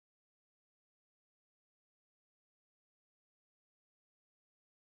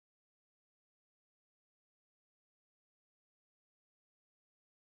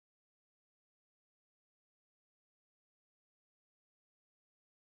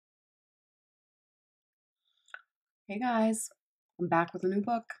Hey guys, I'm back with a new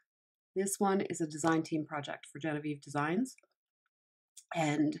book. This one is a design team project for Jenofeve Designs,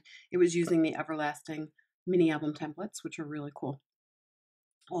 and it was using the Everlasting mini album templates, which are really cool.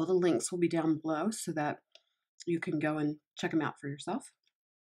 All the links will be down below so that you can go and check them out for yourself.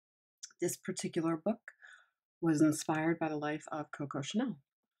 This particular book was inspired by the life of Coco Chanel.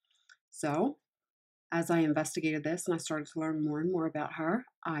 So, as I investigated this and I started to learn more and more about her,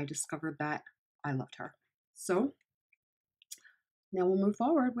 I discovered that I loved her. So, now we'll move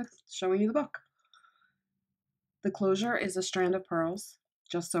forward with showing you the book. The closure is a strand of pearls.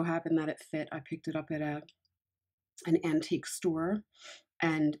 Just so happened that it fit. I picked it up at an antique store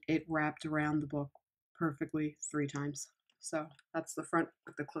and it wrapped around the book perfectly 3 times. So that's the front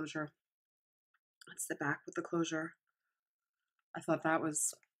with the closure. That's the back with the closure. I thought that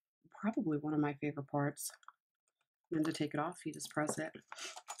was probably one of my favorite parts. And then to take it off, you just press it.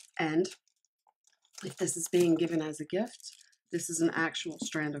 And if this is being given as a gift, this is an actual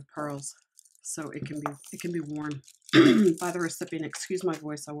strand of pearls. So it can be worn by the recipient. Excuse my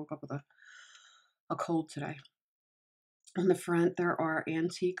voice. I woke up with a cold today. On the front, there are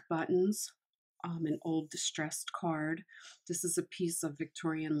antique buttons, an old distressed card. This is a piece of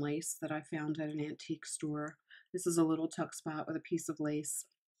Victorian lace that I found at an antique store. This is a little tuck spot with a piece of lace.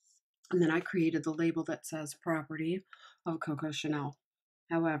 And then I created the label that says property of Coco Chanel.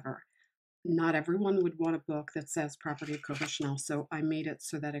 However, not everyone would want a book that says property of Coco Chanel, so I made it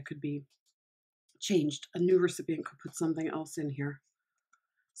so that it could be changed. A new recipient could put something else in here.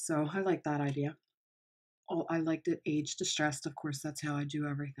 So I like that idea. Oh, I liked it age distressed. Of course, that's how I do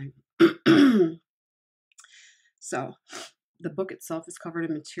everything. So the book itself is covered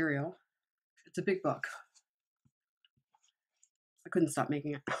in material. It's a big book. I couldn't stop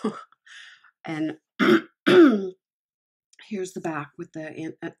making it. And here's the back with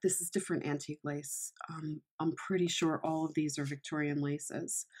this is different antique lace. I'm pretty sure all of these are Victorian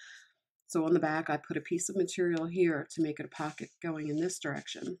laces. So on the back, I put a piece of material here to make it a pocket going in this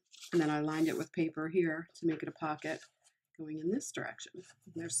direction. And then I lined it with paper here to make it a pocket going in this direction.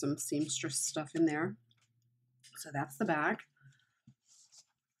 There's some seamstress stuff in there. So that's the back.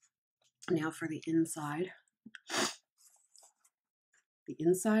 Now for the inside. The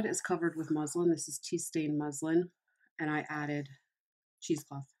inside is covered with muslin. This is tea-stained muslin. And I added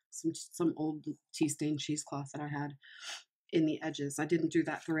cheesecloth, some old tea-stained cheesecloth that I had in the edges. I didn't do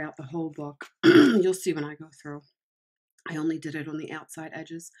that throughout the whole book. You'll see when I go through. I only did it on the outside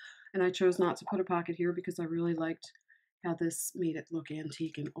edges. And I chose not to put a pocket here because I really liked how this made it look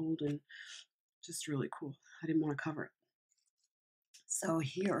antique and old and just really cool. I didn't want to cover it. So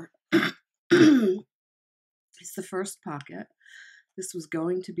here is the first pocket. This was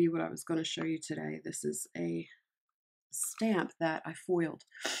going to be what I was going to show you today. This is a stamp that I foiled.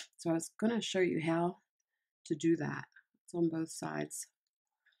 So I was going to show you how to do that. It's on both sides.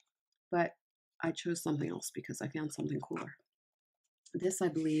 But I chose something else because I found something cooler. This, I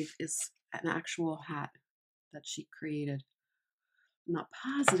believe, is an actual hat that she created. I'm not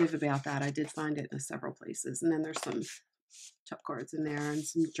positive about that. I did find it in several places. And then there's some top cards in there and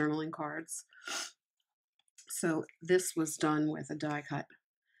some journaling cards. So this was done with a die cut.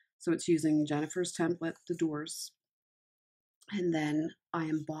 So it's using Jennifer's template, the doors. And then I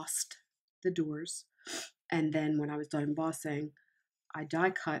embossed the doors. And then when I was done embossing, I die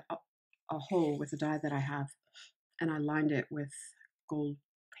cut a hole with a die that I have. And I lined it with gold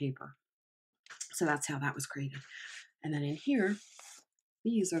paper. So that's how that was created. And then in here,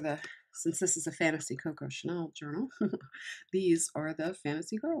 these are since this is a fantasy Coco Chanel journal, these are the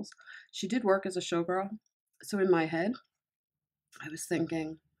fantasy girls. She did work as a showgirl. So in my head, I was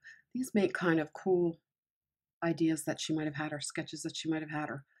thinking, these make kind of cool ideas that she might have had, or sketches that she might have had,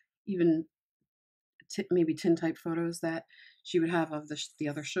 or even maybe tintype photos that she would have of the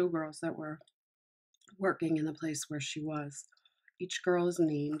other showgirls that were working in the place where she was. Each girl is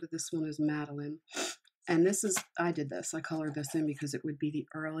named. This one is Madeline. And I did this. I colored this in because it would be the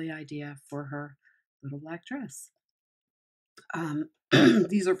early idea for her little black dress.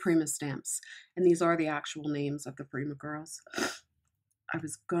 These are Prima stamps, and these are the actual names of the Prima girls. I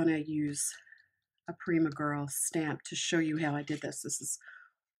was gonna use a Prima girl stamp to show you how I did this.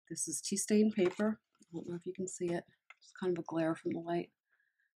 This is tea-stained paper. I don't know if you can see it. It's kind of a glare from the light.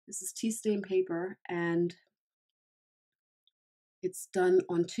 This is tea-stained paper, and it's done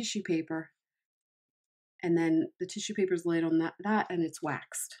on tissue paper. And then the tissue paper is laid on that and it's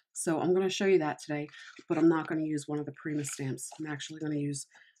waxed. So I'm going to show you that today, but I'm not going to use one of the Prima stamps. I'm actually going to use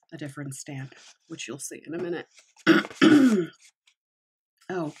a different stamp, which you'll see in a minute.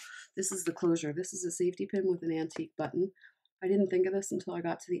 Oh, this is the closure. This is a safety pin with an antique button. I didn't think of this until I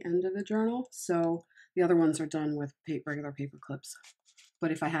got to the end of the journal, so the other ones are done with regular paper clips.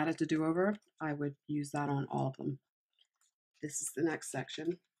 But if I had it to do over, I would use that on all of them. This is the next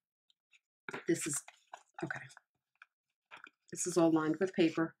section. This is, okay. This is all lined with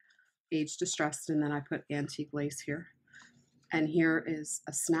paper, age distressed, and then I put antique lace here. And here is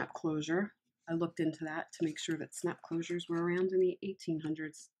a snap closure. I looked into that to make sure that snap closures were around in the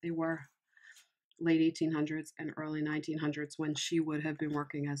 1800s. They were late 1800s and early 1900s when she would have been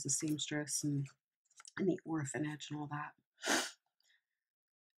working as a seamstress and in the orphanage and all that.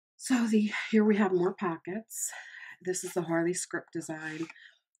 So here we have more pockets. This is the Harley script design.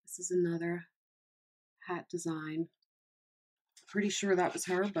 This is another hat design. Pretty sure that was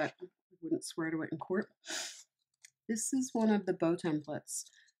her, but I wouldn't swear to it in court. This is one of the bow templates.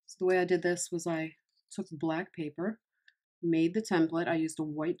 So the way I did this was I took black paper, made the template. I used a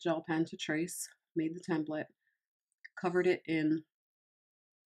white gel pen to trace, made the template, covered it in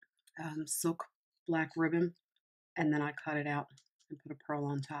silk black ribbon, and then I cut it out and put a pearl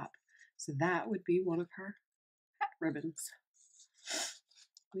on top. So that would be one of her hat ribbons.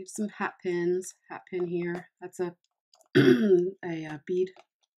 We have some hat pins, hat pin here. That's a, a bead.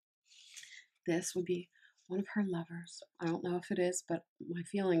 This would be one of her lovers. I don't know if it is, but my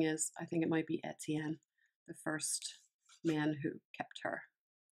feeling is I think it might be Etienne, the first man who kept her,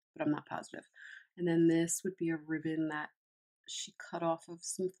 but I'm not positive. And then this would be a ribbon that she cut off of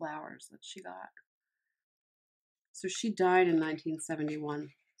some flowers that she got. So she died in 1971.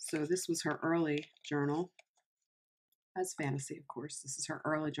 So this was her early journal. As fantasy, of course. This is her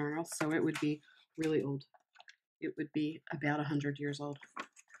early journal, so it would be really old. It would be about 100 years old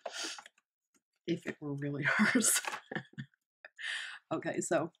if it were really hers. Okay,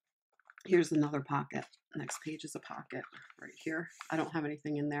 so here's another pocket. Next page is a pocket right here. I don't have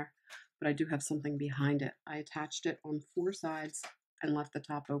anything in there, but I do have something behind it. I attached it on 4 sides and left the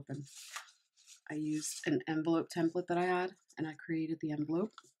top open. I used an envelope template that I had, and I created the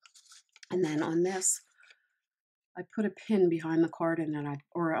envelope. And then on this, I put a pin behind the card and then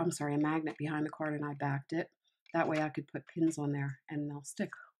a magnet behind the card and I backed it. That way I could put pins on there and they'll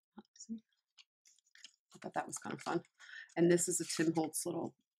stick. See? I thought that was kind of fun. And this is a Tim Holtz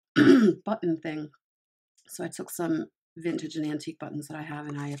little button thing. So I took some vintage and antique buttons that I have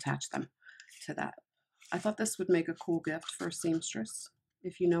and I attached them to that. I thought this would make a cool gift for a seamstress,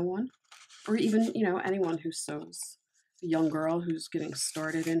 if you know one, or even, you know, anyone who sews. A young girl who's getting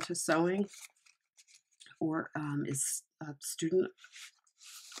started into sewing, or is a student,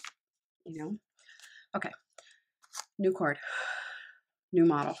 you know. Okay, new card, new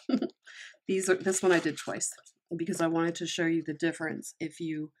model. This one I did twice because I wanted to show you the difference.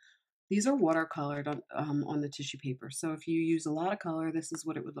 These are watercolored on the tissue paper. So if you use a lot of color, this is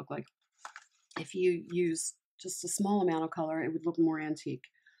what it would look like. If you use just a small amount of color, it would look more antique.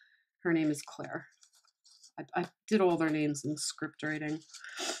 Her name is Claire. I did all their names in script writing.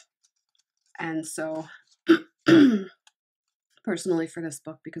 And so personally for this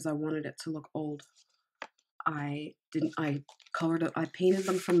book, because I wanted it to look old, I painted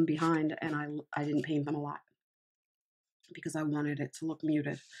them from behind, and I didn't paint them a lot because I wanted it to look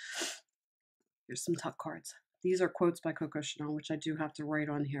muted. Here's some tuck cards. These are quotes by Coco Chanel, which I do have to write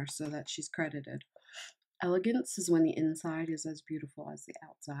on here so that she's credited. Elegance is when the inside is as beautiful as the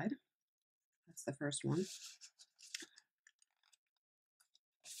outside. That's the first one.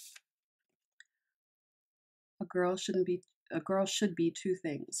 A girl should be 2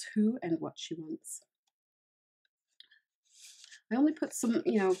 things: who and what she wants. I only put some,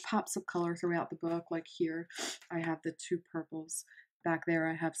 pops of color throughout the book. Like here, I have the 2 purples. Back there,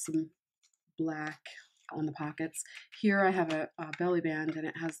 I have some black on the pockets. Here, I have a belly band, and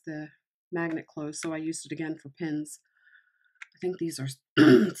it has the magnet closed, so I used it again for pins. I think these are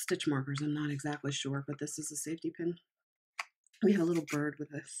stitch markers. I'm not exactly sure, but this is a safety pin. We have a little bird with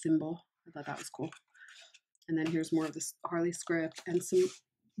a thimble. I thought that was cool. And then here's more of this Harley script and some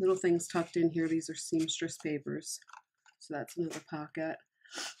little things tucked in here. These are seamstress papers. So that's another pocket.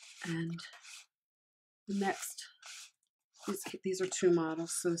 And next, these are 2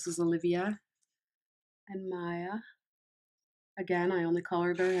 models. So this is Olivia and Maya. Again, I only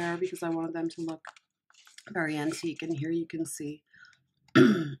colored their hair because I wanted them to look very antique. And here you can see,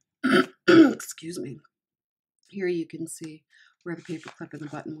 excuse me, here you can see where the paper clip and the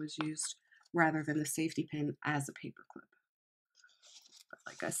button was used rather than the safety pin as a paper clip. But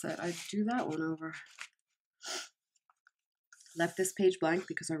like I said, I'd do that one over. Left this page blank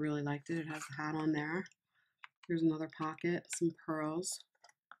because I really liked it. It has a hat on there. Here's another pocket, some pearls.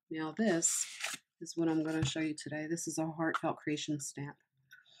 Now this is what I'm going to show you today. This is a heartfelt creation stamp.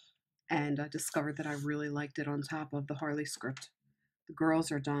 and I discovered that I really liked it on top of the Harley script. The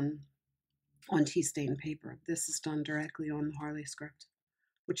girls are done on tea stain paper. This is done directly on the Harley script,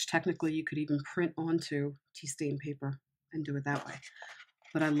 which technically you could even print onto tea stain paper and do it that way.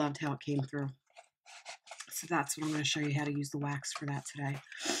 But I loved how it came through. So that's what I'm going to show you how to use the wax for that today.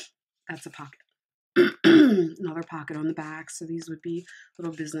 That's a pocket. Another pocket on the back. So these would be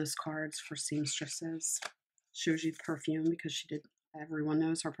little business cards for seamstresses. Shows you perfume because she did. Everyone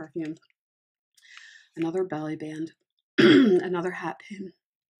knows her perfume. Another belly band. Another hat pin.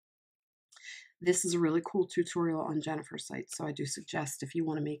 This is a really cool tutorial on Jenofeve's site. So I do suggest if you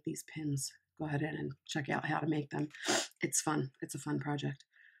want to make these pins, go ahead and check out how to make them. It's fun. It's a fun project.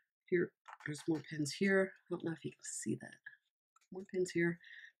 There's more pins here. I don't know if you can see that. More pins here.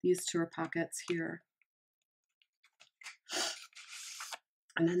 These two are pockets here.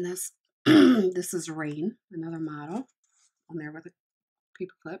 And then this, this is Rain, another model on there with a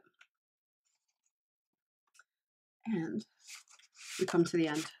paper clip. And we come to the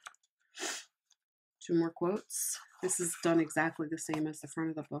end. Two more quotes. This is done exactly the same as the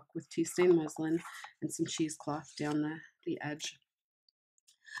front of the book with tea stain muslin and some cheesecloth down the edge.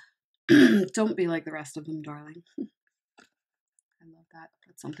 Don't be like the rest of them, darling. I love that.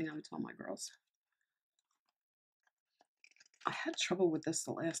 That's something I would tell my girls. I had trouble with this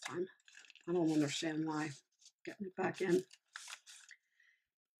the last time. I don't understand why. Getting it back in.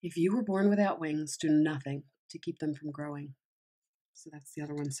 If you were born without wings, do nothing to keep them from growing. So that's the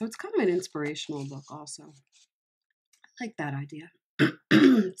other one. So it's kind of an inspirational book also. I like that idea.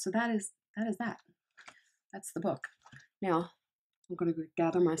 So that is that. That's the book. Now, I'm going to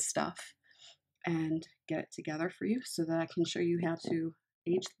gather my stuff and get it together for you so that I can show you how to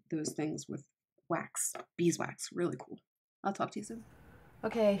age those things with wax, beeswax. Really cool. I'll talk to you soon.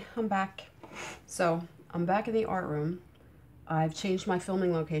 Okay, I'm back. So I'm back in the art room. I've changed my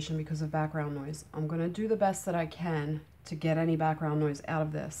filming location because of background noise. I'm going to do the best that I can to get any background noise out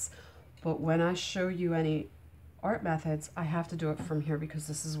of this. But when I show you any art methods, I have to do it from here because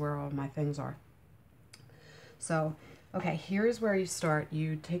this is where all my things are. So, okay, here's where you start.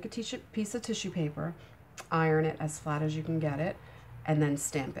 You take a piece of tissue paper, iron it as flat as you can get it, and then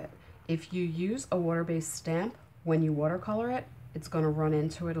stamp it. If you use a water-based stamp, when you watercolor it, it's going to run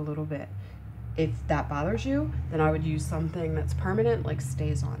into it a little bit. If that bothers you, then I would use something that's permanent, like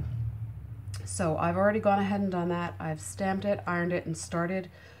StazOn. So I've already gone ahead and done that. I've stamped it, ironed it, and started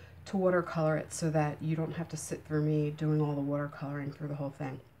to watercolor it so that you don't have to sit through me doing all the watercoloring through the whole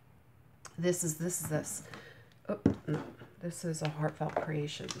thing. This is oh, no, this is a Heartfelt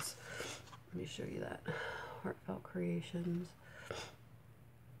Creations. Let me show you that. Heartfelt Creations.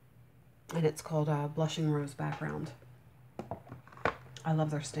 And it's called Blushing Rose Background. I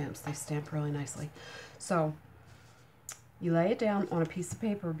love their stamps. They stamp really nicely. So you lay it down on a piece of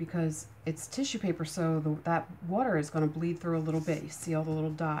paper because it's tissue paper, so that water is going to bleed through a little bit. You see all the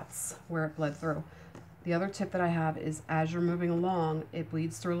little dots where it bled through. The other tip that I have is as you're moving along, it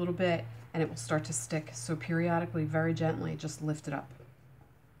bleeds through a little bit and it will start to stick. So periodically, very gently, just lift it up.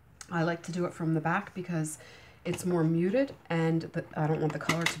 I like to do it from the back because it's more muted and I don't want the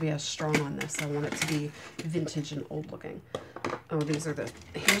color to be as strong on this. I want it to be vintage and old looking. Oh, here's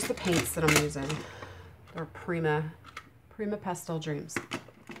the paints that I'm using. They're Prima Pastel Dreams.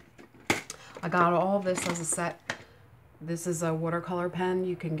 I got all of this as a set. This is a watercolor pen.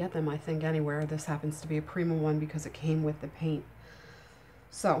 You can get them, I think, anywhere. This happens to be a Prima one because it came with the paint.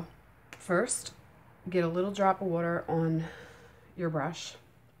 So, first, get a little drop of water on your brush.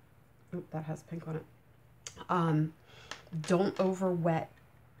 Oh, that has pink on it. Don't over wet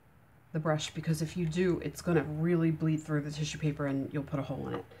the brush because if you do, it's going to really bleed through the tissue paper and you'll put a hole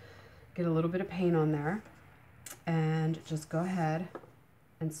in it. Get a little bit of paint on there and just go ahead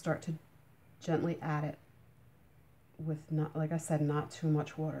and start to gently add it with, not, like I said, not too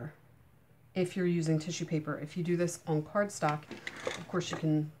much water. If you're using tissue paper, if you do this on cardstock, of course you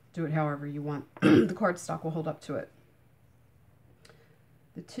can do it however you want. The cardstock will hold up to it.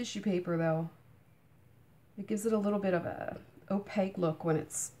 The tissue paper, though, it gives it a little bit of a opaque look when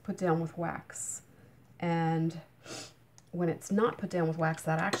it's put down with wax. And when it's not put down with wax,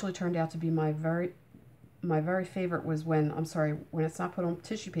 that actually turned out to be my very favorite was when it's not put on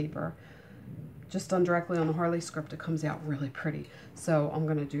tissue paper, just done directly on the Harley script, it comes out really pretty. So I'm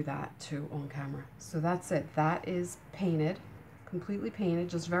going to do that too on camera. So that's it. That is painted, completely painted,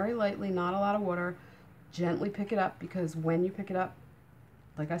 just very lightly, not a lot of water. Gently pick it up because when you pick it up,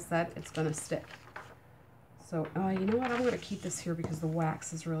 like I said, it's going to stick. So, you know what? I'm going to keep this here because the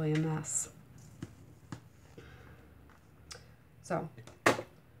wax is really a mess. So,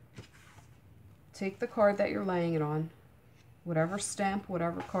 take the card that you're laying it on, whatever stamp,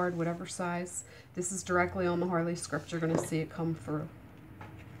 whatever card, whatever size. This is directly on the Harley script. You're going to see it come through.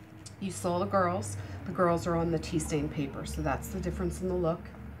 You saw the girls. The girls are on the tea stain paper, so that's the difference in the look.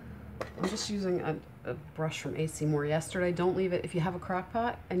 I'm just using a brush from AC Moore yesterday. Don't leave it, if you have a crock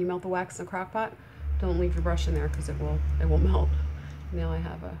pot and you melt the wax in a crock pot, don't leave your brush in there because it will melt. Now I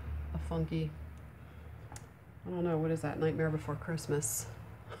have a funky, I don't know, what is that, Nightmare Before Christmas.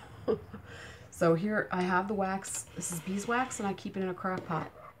 So here I have the wax. This is beeswax, and I keep it in a crock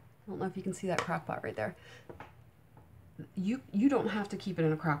pot. I don't know if you can see that crock pot right there. You don't have to keep it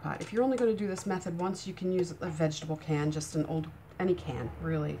in a crock pot. If you're only going to do this method once, you can use a vegetable can, just an old, any can,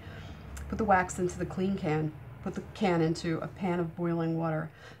 really. Put the wax into the clean can, put the can into a pan of boiling water,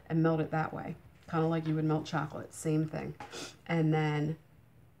 and melt it that way. Kind of like you would melt chocolate, same thing. And then,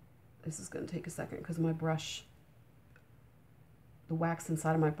 this is going to take a second because my brush, the wax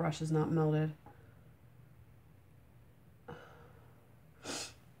inside of my brush is not melted.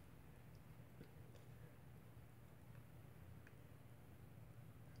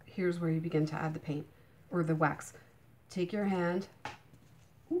 Here's where you begin to add the paint, or the wax. Take your hand,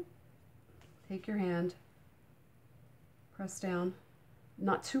 press down,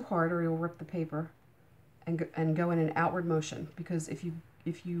 not too hard or you'll rip the paper, and go in an outward motion, because if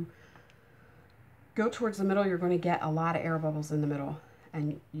you go towards the middle, you're going to get a lot of air bubbles in the middle,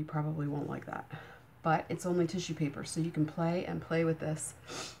 and you probably won't like that. But it's only tissue paper, so you can play and play with this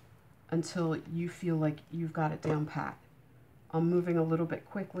until you feel like you've got it down pat. I'm moving a little bit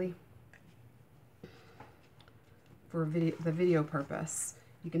quickly for the video purpose.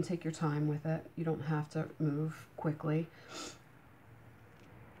 You can take your time with it. You don't have to move quickly.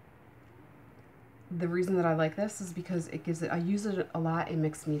 The reason that I like this is because it gives it, I use it a lot in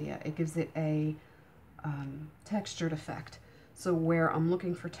mixed media. It gives it a textured effect. So where I'm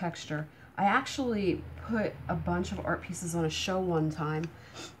looking for texture, I actually put a bunch of art pieces on a show one time,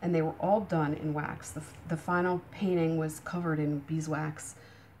 and they were all done in wax. The final painting was covered in beeswax,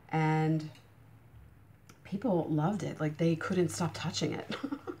 and people loved it. Like, they couldn't stop touching it.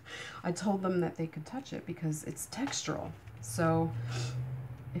 I told them that they could touch it because it's textural. So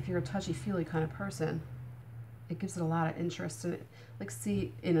if you're a touchy-feely kind of person, it gives it a lot of interest in it. Like,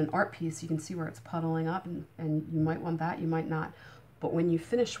 see, in an art piece, you can see where it's puddling up, and you might want that, you might not. But when you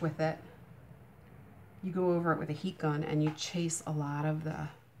finish with it, you go over it with a heat gun and you chase a lot of the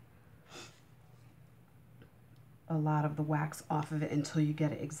wax off of it until you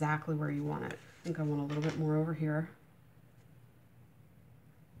get it exactly where you want it. I think I want a little bit more over here.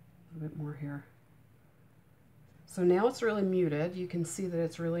 A little bit more here. So now it's really muted. You can see that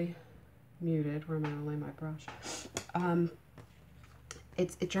it's really muted. Where am I going to lay my brush?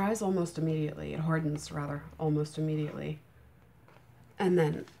 It dries almost immediately. It hardens, rather, almost immediately. And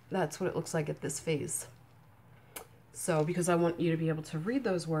then that's what it looks like at this phase. So because I want you to be able to read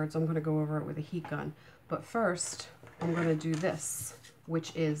those words, I'm going to go over it with a heat gun. But first, I'm going to do this,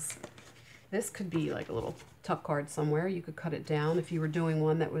 which is, this could be like a little tuck card somewhere. You could cut it down if you were doing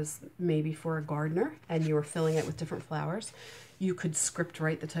one that was maybe for a gardener and you were filling it with different flowers. You could script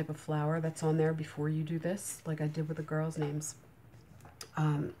write the type of flower that's on there before you do this, like I did with the girls' names.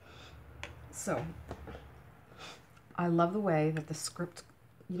 So I love the way that the script,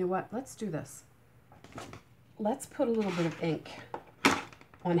 you know what, let's do this. Let's put a little bit of ink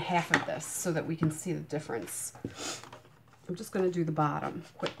on half of this so that we can see the difference. I'm just going to do the bottom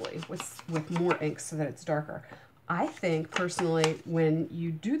quickly with more ink so that it's darker. I think, personally, when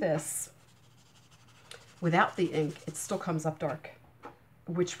you do this without the ink, it still comes up dark,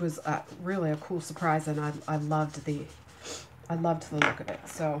 which was really a cool surprise, and I loved the look of it.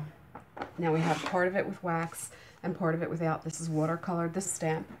 So now we have part of it with wax and part of it without. This is watercolored, this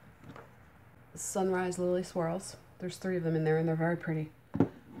stamp. Sunrise Lily Swirls. There's 3 of them in there, and they're very pretty.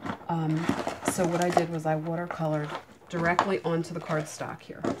 So what I did was I watercolored directly onto the cardstock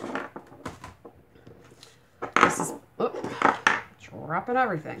here. This is, dropping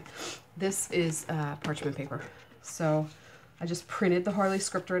everything. This is parchment paper. So I just printed the Harley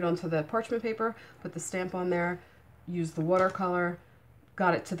script right onto the parchment paper, put the stamp on there, used the watercolor,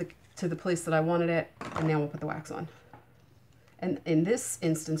 got it to the place that I wanted it, and now we'll put the wax on. And in this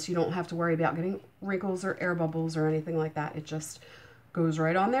instance, you don't have to worry about getting wrinkles or air bubbles or anything like that. It just goes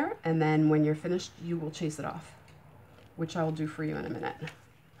right on there, and then when you're finished, you will chase it off, which I will do for you in a minute.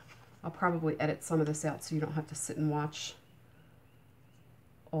 I'll probably edit some of this out so you don't have to sit and watch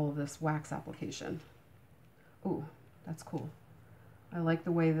all of this wax application. Ooh, that's cool. I like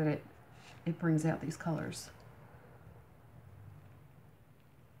the way that it brings out these colors.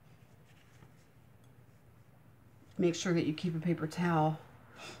 Make sure that you keep a paper towel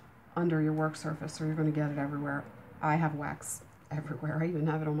under your work surface or you're going to get it everywhere. I have wax everywhere. I even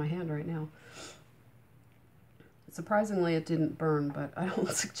have it on my hand right now. Surprisingly, it didn't burn, but I don't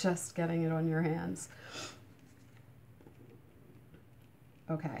suggest getting it on your hands.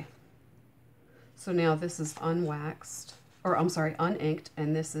 Okay. So now this is unwaxed, or I'm sorry, uninked,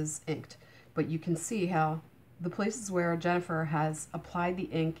 and this is inked. But you can see how the places where Jennifer has applied the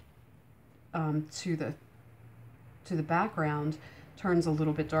ink to the background turns a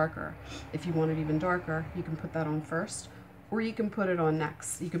little bit darker. If you want it even darker, you can put that on first, or you can put it on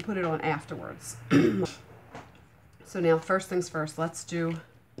next. You can put it on afterwards. So now, first things first, let's do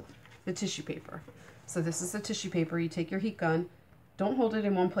the tissue paper. So this is the tissue paper. You take your heat gun. Don't hold it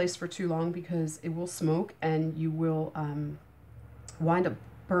in one place for too long because it will smoke and you will wind up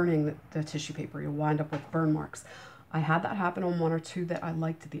burning the tissue paper. You'll wind up with burn marks. I had that happen on one or two that I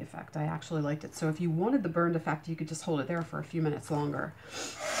liked the effect. I actually liked it. So if you wanted the burned effect, you could just hold it there for a few minutes longer.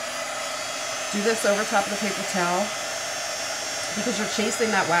 Do this over top of the paper towel. Because you're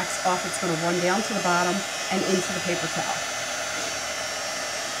chasing that wax off, it's going to run down to the bottom and into the paper towel.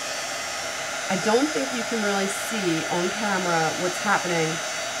 I don't think you can really see on camera what's happening,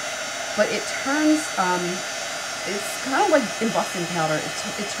 but it turns, it's kind of like embossing powder.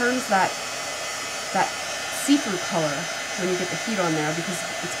 It turns that see-through color when you get the heat on there because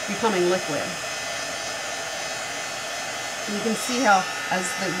it's becoming liquid. And you can see how as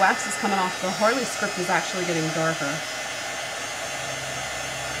the wax is coming off, the Harley script is actually getting darker.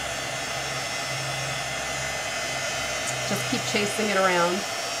 Just keep chasing it around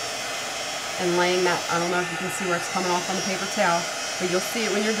and laying that, I don't know if you can see where it's coming off on the paper towel, but you'll see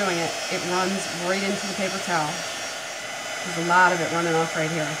it when you're doing it. It runs right into the paper towel. There's a lot of it running off right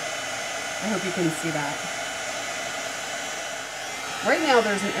here. I hope you can see that. Right now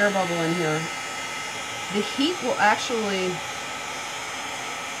there's an air bubble in here. The heat will actually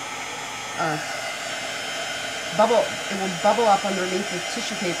it will bubble up underneath the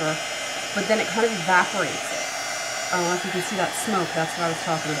tissue paper, but then it kind of evaporates it. I don't know if you can see that smoke. That's what I was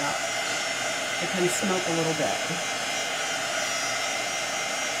talking about. It can smoke a little bit.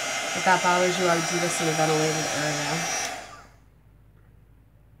 If that bothers you, I would do this in a ventilated area.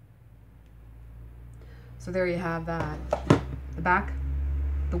 So there you have that. The back,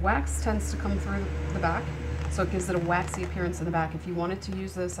 the wax tends to come through the back, so it gives it a waxy appearance in the back. If you wanted to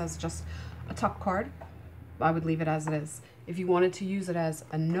use this as just a tuck card, I would leave it as it is. If you wanted to use it as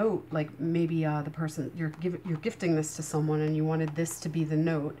a note, like maybe the person, you're gifting this to someone and you wanted this to be the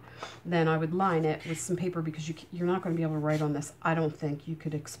note, then I would line it with some paper because you're not going to be able to write on this. I don't think. You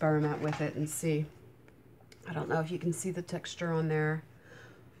could experiment with it and see. I don't know if you can see the texture on there.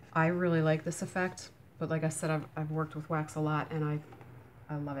 I really like this effect, but like I said, I've worked with wax a lot and I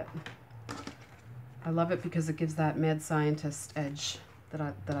love it. I love it because it gives that mad scientist edge that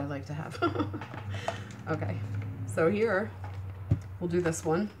I like to have. Okay, so here we'll do this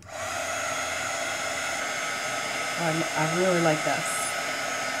one. I really like this.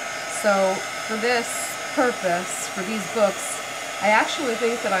 So for this purpose, for these books, I actually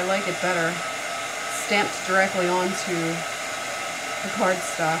think that I like it better stamped directly onto the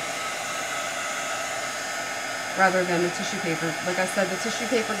cardstock rather than the tissue paper. Like I said, the tissue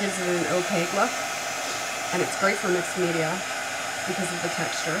paper gives it an opaque look, and it's great for mixed media because of the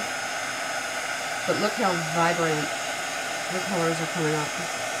texture. But look how vibrant the colors are coming up.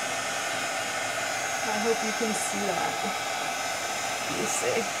 I hope you can see that. Let me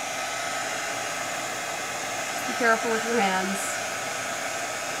see. Be careful with your hands.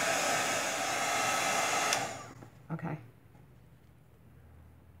 Okay.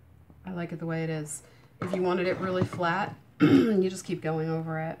 I like it the way it is. If you wanted it really flat, you just keep going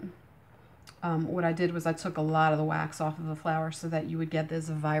over it. What I did was I took a lot of the wax off of the flower so that you would get this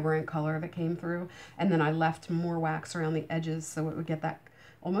vibrant color that came through, and then I left more wax around the edges so it would get that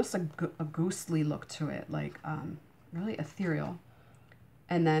almost a ghostly look to it, like really ethereal.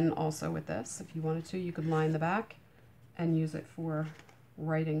 And then also with this, if you wanted to, you could line the back and use it for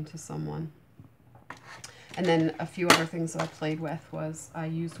writing to someone. And then a few other things that I played with was I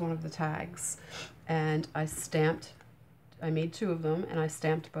used one of the tags and I made two of them and I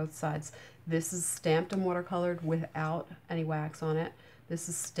stamped both sides. This is stamped and watercolored without any wax on it. This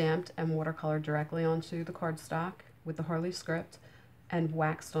is stamped and watercolored directly onto the cardstock with the Harley script and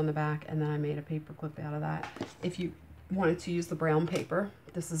waxed on the back, and then I made a paper clip out of that. If you wanted to use the brown paper,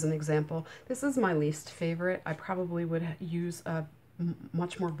 this is an example. This is my least favorite. I probably would use a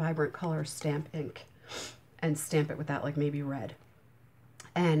much more vibrant color stamp ink and stamp it with that, like maybe red.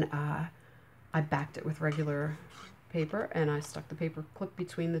 And I backed it with regular paper, and I stuck the paper clip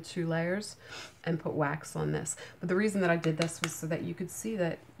between the 2 layers and put wax on this. But the reason that I did this was so that you could see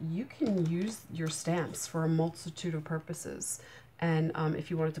that you can use your stamps for a multitude of purposes. And if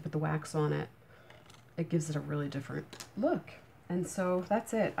you wanted to put the wax on it, it gives it a really different look. And so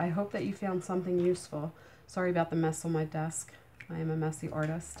that's it. I hope that you found something useful. Sorry about the mess on my desk. I am a messy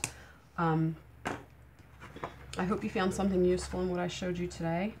artist. I hope you found something useful in what I showed you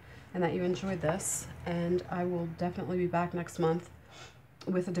today and that you enjoyed this. And I will definitely be back next month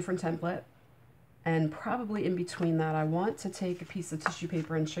with a different template. And probably in between that, I want to take a piece of tissue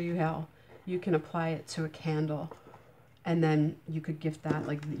paper and show you how you can apply it to a candle. And then you could gift that,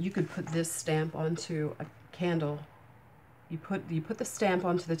 like you could put this stamp onto a candle. You put the stamp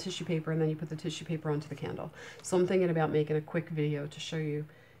onto the tissue paper, and then you put the tissue paper onto the candle. So I'm thinking about making a quick video to show you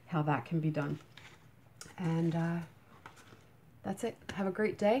how that can be done. And that's it. Have a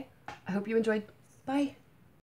great day. I hope you enjoyed. Bye.